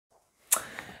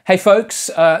Hey folks,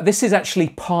 this is actually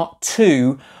part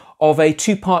 2 of a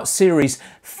 2-part series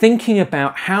thinking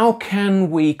about how can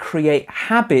we create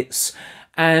habits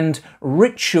and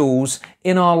rituals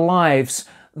in our lives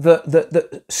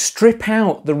that strip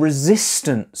out the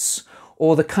resistance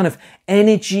or the kind of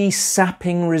energy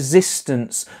sapping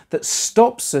resistance that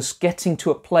stops us getting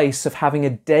to a place of having a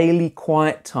daily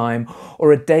quiet time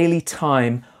or a daily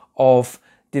time of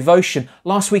devotion.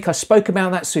 Last week I spoke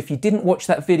about that, so if you didn't watch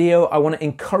that video, I want to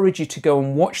encourage you to go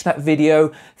and watch that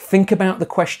video, think about the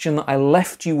question that I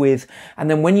left you with, and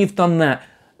then when you've done that,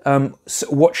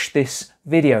 watch this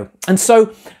video. And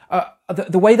so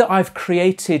the way that I've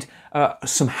created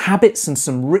some habits and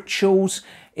some rituals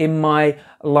in my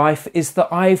life is that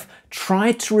I've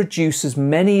tried to reduce as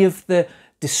many of the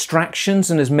distractions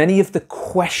and as many of the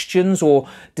questions or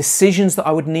decisions that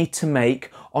I would need to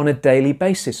make on a daily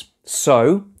basis.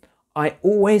 So I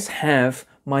always have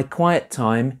my quiet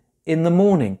time in the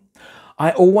morning.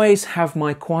 I always have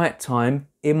my quiet time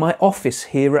in my office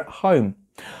here at home.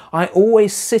 I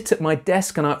always sit at my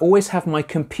desk and I always have my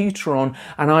computer on,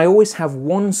 and I always have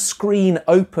one screen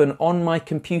open on my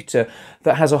computer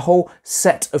that has a whole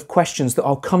set of questions that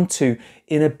I'll come to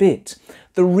in a bit.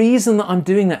 The reason that I'm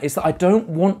doing that is that I don't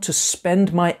want to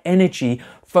spend my energy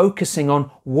focusing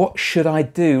on what should I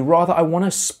do. Rather, I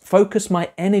want to focus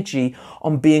my energy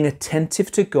on being attentive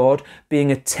to God,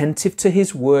 being attentive to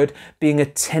His Word, being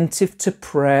attentive to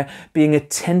prayer, being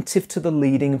attentive to the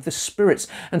leading of the spirits.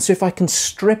 And so if I can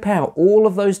strip out all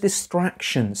of those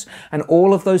distractions and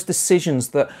all of those decisions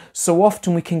that so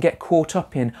often we can get caught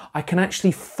up in, I can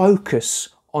actually focus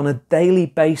on a daily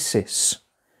basis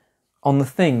on the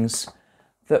things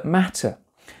that matter.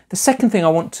 The second thing I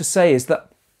want to say is that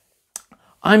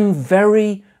I'm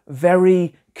very,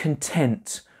 very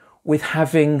content with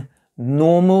having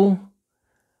normal,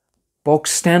 bog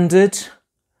standard,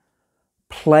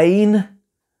 plain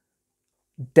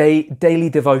daily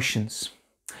devotions.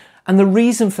 And the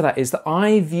reason for that is that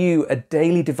I view a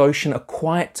daily devotion, a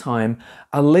quiet time,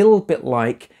 a little bit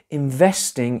like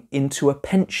investing into a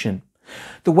pension.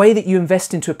 The way that you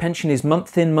invest into a pension is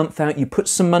month in, month out, you put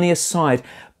some money aside,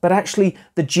 but actually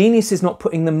the genius is not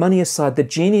putting the money aside, the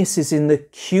genius is in the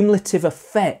cumulative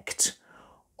effect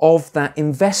of that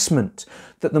investment.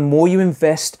 That the more you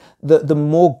invest, the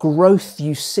more growth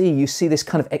you see. You see this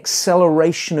kind of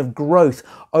acceleration of growth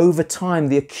over time,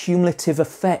 the accumulative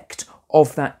effect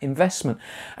of that investment.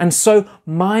 And so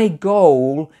my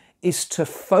goal is to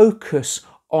focus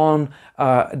on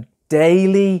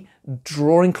daily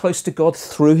drawing close to God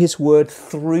through His Word,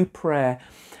 through prayer.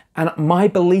 And my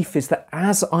belief is that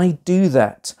as I do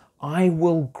that, I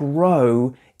will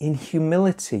grow in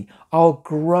humility. I'll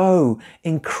grow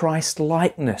in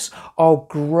Christ-likeness. I'll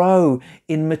grow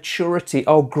in maturity.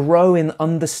 I'll grow in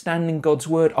understanding God's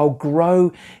Word. I'll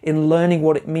grow in learning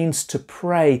what it means to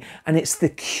pray. And it's the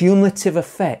cumulative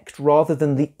effect rather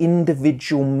than the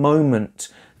individual moment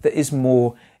that is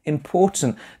more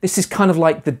important. This is kind of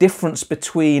like the difference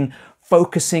between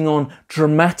focusing on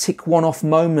dramatic one-off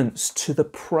moments to the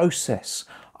process.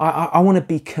 I want to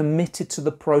be committed to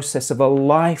the process of a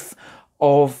life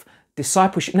of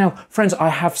discipleship. Now, friends, I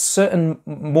have certain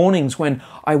mornings when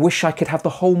I wish I could have the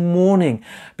whole morning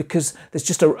because there's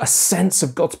just a sense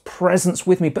of God's presence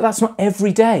with me, but that's not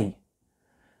every day.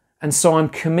 And so I'm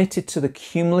committed to the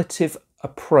cumulative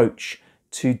approach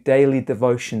to daily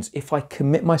devotions. If I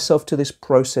commit myself to this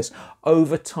process,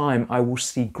 over time I will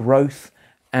see growth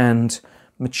and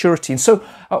maturity. And so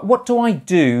what do I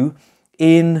do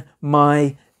in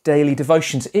my daily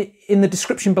devotions? In the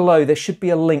description below there should be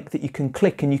a link that you can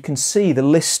click and you can see the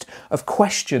list of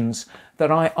questions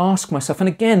that I ask myself. And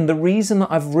again, the reason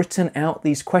that I've written out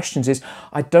these questions is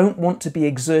I don't want to be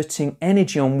exerting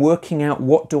energy on working out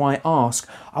what do I ask.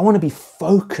 I want to be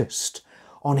focused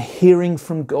on hearing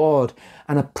from God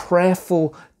and a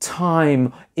prayerful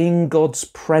time in God's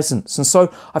presence. And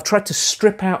so I've tried to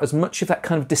strip out as much of that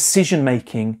kind of decision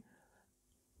making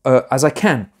as I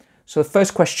can. So the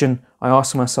first question I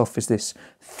ask myself is this: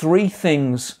 3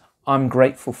 things I'm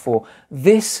grateful for.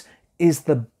 This is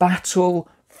the battle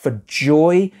for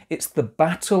joy. It's the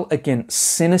battle against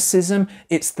cynicism.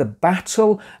 It's the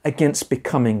battle against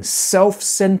becoming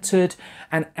self-centered.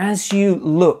 And as you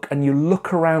look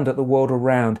around at the world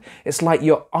around, it's like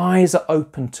your eyes are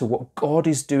open to what God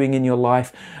is doing in your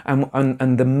life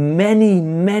and the many,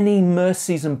 many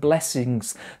mercies and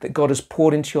blessings that God has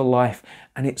poured into your life,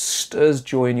 and it stirs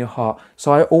joy in your heart.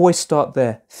 So I always start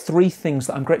there. 3 things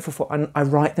that I'm grateful for, and I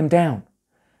write them down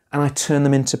and I turn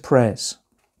them into prayers.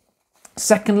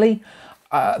 Secondly,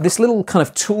 this little kind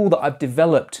of tool that I've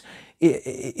developed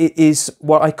is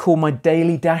what I call my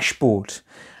daily dashboard.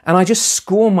 And I just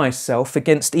score myself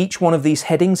against each one of these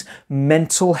headings: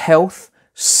 mental health,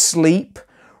 sleep,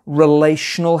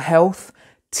 relational health,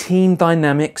 team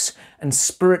dynamics, and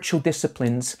spiritual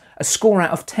disciplines, a score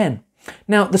out of 10.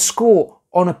 Now, the score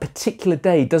on a particular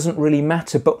day doesn't really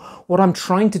matter, but what I'm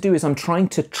trying to do is I'm trying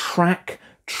to track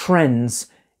trends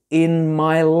in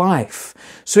my life.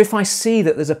 So if I see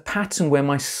that there's a pattern where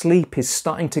my sleep is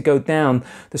starting to go down,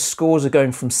 the scores are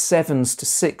going from 7s to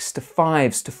 6s to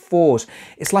 5s to 4s,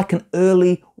 it's like an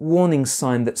early warning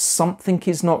sign that something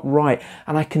is not right.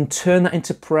 And I can turn that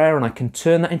into prayer, and I can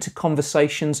turn that into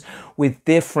conversations with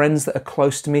dear friends that are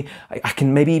close to me. I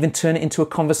can maybe even turn it into a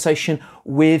conversation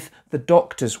with the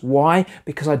doctors. Why?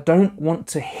 Because I don't want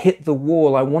to hit the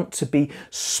wall. I want to be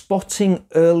spotting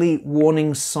early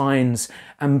warning signs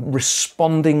and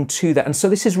responding to that. And so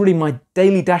this is really my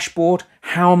daily dashboard.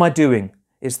 How am I doing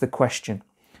is the question.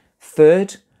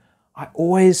 Third, I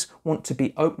always want to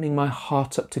be opening my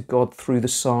heart up to God through the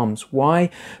Psalms. Why?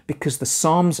 Because the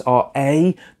Psalms are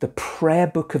the prayer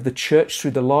book of the church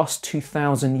through the last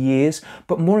 2,000 years.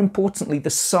 But more importantly, the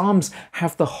Psalms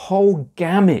have the whole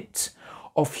gamut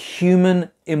of human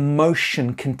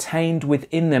emotion contained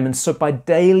within them. And so by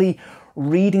daily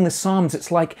reading the Psalms,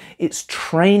 it's like it's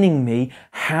training me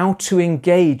how to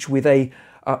engage with a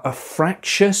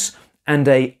fractious and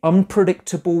a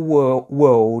unpredictable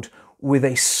world with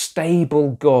a stable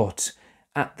God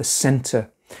at the center.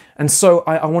 And so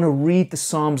I want to read the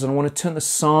Psalms, and I want to turn the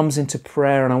Psalms into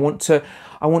prayer, and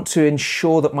I want to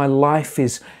ensure that my life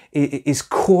is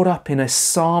caught up in a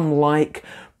psalm-like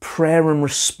prayer and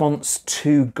response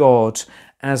to God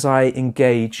as I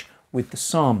engage with the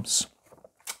Psalms.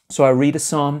 So I read a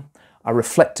Psalm, I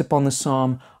reflect upon the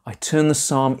Psalm, I turn the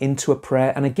Psalm into a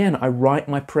prayer, and again, I write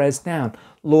my prayers down.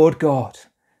 Lord God,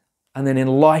 and then in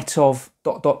light of ...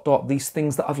 these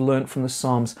things that I've learned from the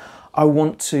Psalms, I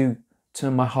want to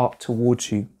turn my heart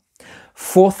towards you.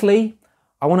 Fourthly,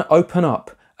 I want to open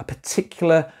up a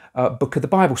particular book of the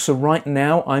Bible. So right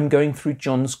now I'm going through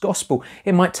John's Gospel.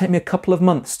 It might take me a couple of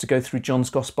months to go through John's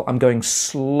Gospel. I'm going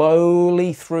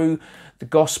slowly through the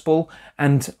Gospel,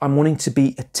 and I'm wanting to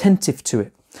be attentive to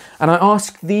it. And I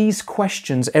ask these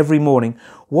questions every morning.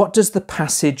 What does the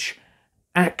passage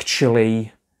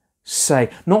actually say?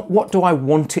 Not what do I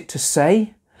want it to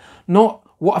say? Not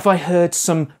what have I heard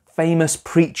some famous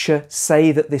preacher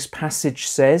say that this passage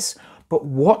says? But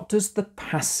what does the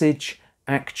passage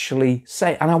actually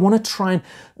say? And I want to try and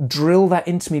drill that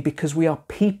into me, because we are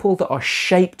people that are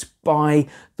shaped by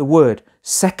the word.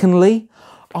 Secondly,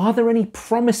 are there any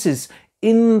promises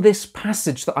in this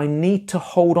passage that I need to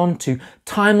hold on to?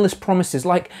 Timeless promises,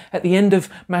 like at the end of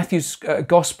Matthew's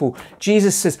Gospel,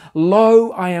 Jesus says, "Lo,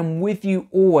 I am with you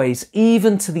always,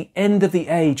 even to the end of the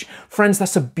age." Friends,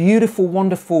 that's a beautiful,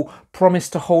 wonderful promise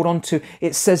to hold on to.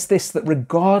 It says this, that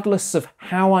regardless of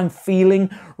how I'm feeling,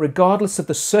 regardless of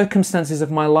the circumstances of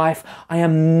my life, I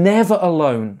am never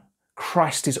alone.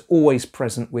 Christ is always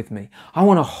present with me. I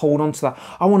want to hold on to that.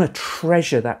 I want to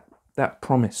treasure that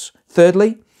promise.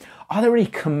 Thirdly, are there any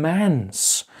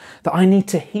commands that I need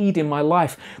to heed in my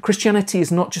life? Christianity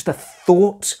is not just a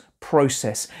thought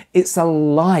process, it's a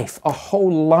life, a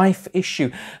whole life issue.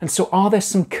 And so are there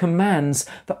some commands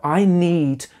that I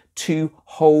need to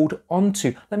hold on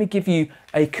to? Let me give you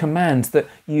a command that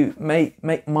you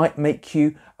might make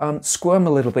you squirm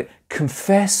a little bit.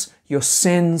 Confess your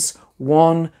sins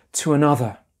one to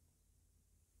another.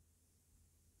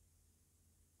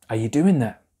 Are you doing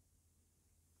that?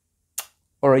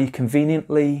 Or are you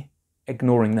conveniently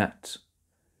ignoring that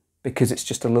because it's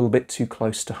just a little bit too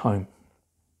close to home?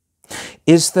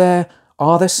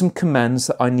 Are there some commands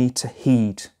that I need to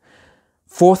heed?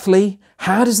 Fourthly,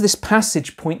 how does this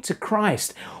passage point to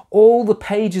Christ? All the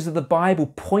pages of the Bible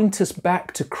point us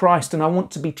back to Christ, and I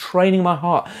want to be training my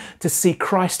heart to see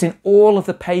Christ in all of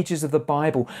the pages of the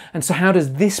Bible. And so how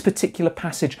does this particular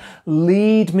passage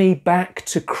lead me back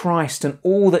to Christ and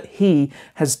all that He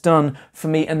has done for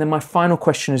me? And then my final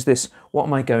question is this: what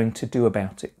am I going to do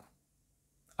about it?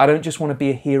 I don't just want to be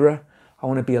a hearer, I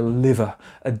want to be a liver,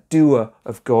 a doer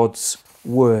of God's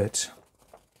word.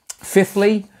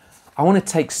 Fifthly, I want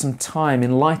to take some time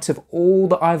in light of all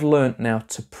that I've learnt now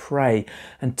to pray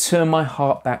and turn my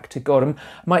heart back to God. And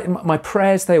my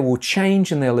prayers, they will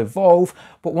change and they'll evolve.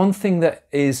 But one thing that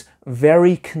is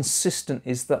very consistent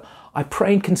is that I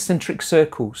pray in concentric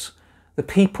circles. The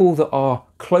people that are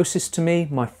closest to me,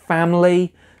 my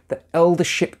family, the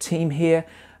eldership team here.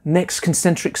 Next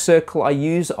concentric circle I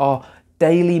use are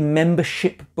daily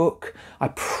membership book. I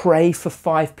pray for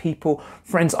 5 people.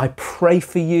 Friends, I pray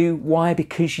for you. Why?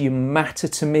 Because you matter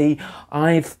to me.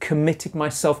 I've committed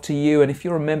myself to you. And if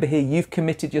you're a member here, you've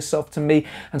committed yourself to me.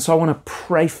 And so I want to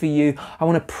pray for you. I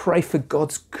want to pray for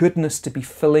God's goodness to be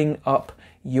filling up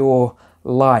your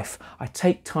life. I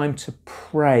take time to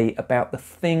pray about the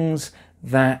things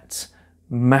that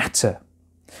matter.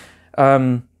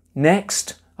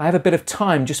 Next, I have a bit of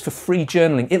time just for free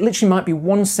journaling. It literally might be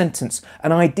one sentence,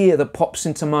 an idea that pops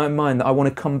into my mind that I want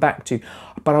to come back to,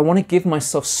 but I want to give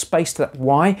myself space to that.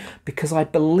 Why? Because I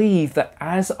believe that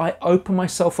as I open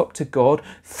myself up to God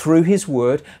through His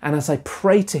Word, and as I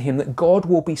pray to Him, that God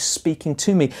will be speaking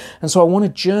to me. And so I want to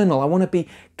journal. I want to be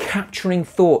capturing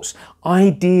thoughts,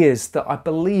 ideas that I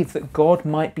believe that God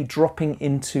might be dropping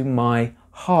into my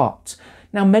heart.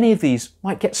 Now, many of these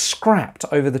might get scrapped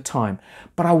over the time,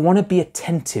 but I want to be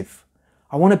attentive.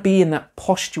 I want to be in that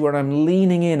posture where I'm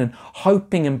leaning in and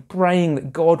hoping and praying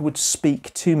that God would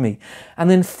speak to me. And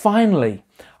then finally,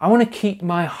 I want to keep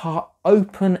my heart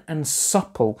open and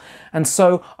supple. And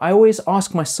so I always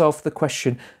ask myself the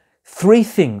question, 3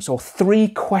 things or 3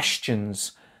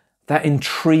 questions that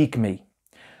intrigue me.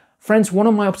 Friends, one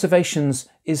of my observations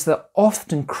is that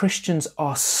often Christians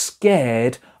are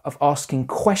scared of asking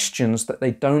questions that they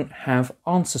don't have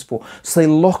answers for. So they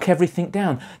lock everything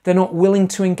down. They're not willing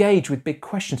to engage with big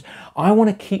questions. I want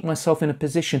to keep myself in a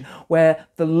position where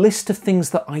the list of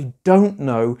things that I don't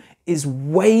know is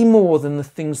way more than the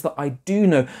things that I do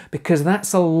know, because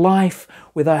that's a life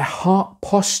with a heart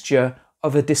posture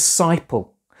of a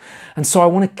disciple. And so I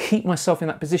want to keep myself in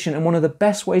that position. And one of the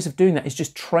best ways of doing that is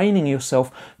just training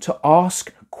yourself to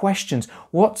ask questions.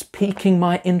 What's piquing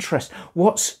my interest?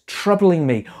 What's troubling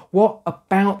me? What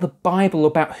about the Bible,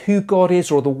 about who God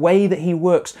is or the way that He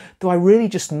works, do I really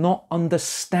just not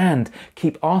understand?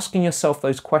 Keep asking yourself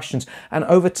those questions. And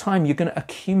over time, you're going to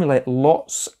accumulate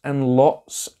lots and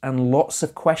lots and lots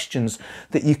of questions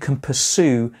that you can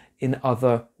pursue in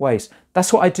other ways.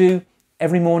 That's what I do.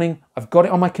 Every morning, I've got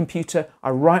it on my computer, I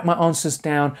write my answers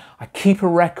down, I keep a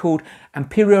record,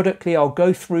 and periodically I'll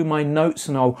go through my notes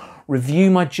and I'll review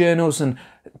my journals and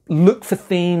look for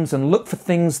themes and look for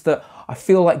things that I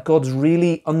feel like God's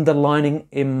really underlining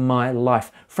in my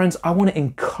life. Friends, I want to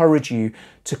encourage you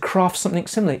to craft something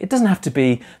similar. It doesn't have to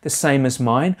be the same as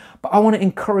mine, but I want to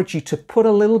encourage you to put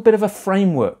a little bit of a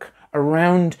framework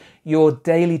around your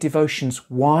daily devotions.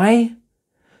 Why?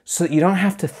 So that you don't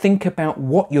have to think about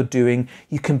what you're doing.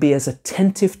 You can be as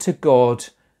attentive to God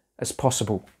as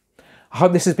possible. I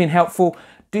hope this has been helpful.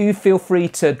 Do feel free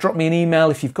to drop me an email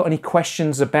if you've got any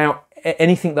questions about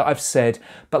anything that I've said.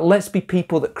 But let's be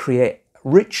people that create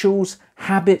rituals,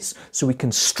 habits, so we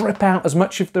can strip out as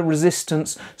much of the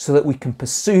resistance so that we can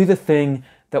pursue the thing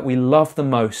that we love the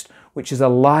most, which is a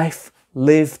life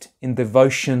lived in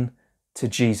devotion to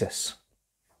Jesus.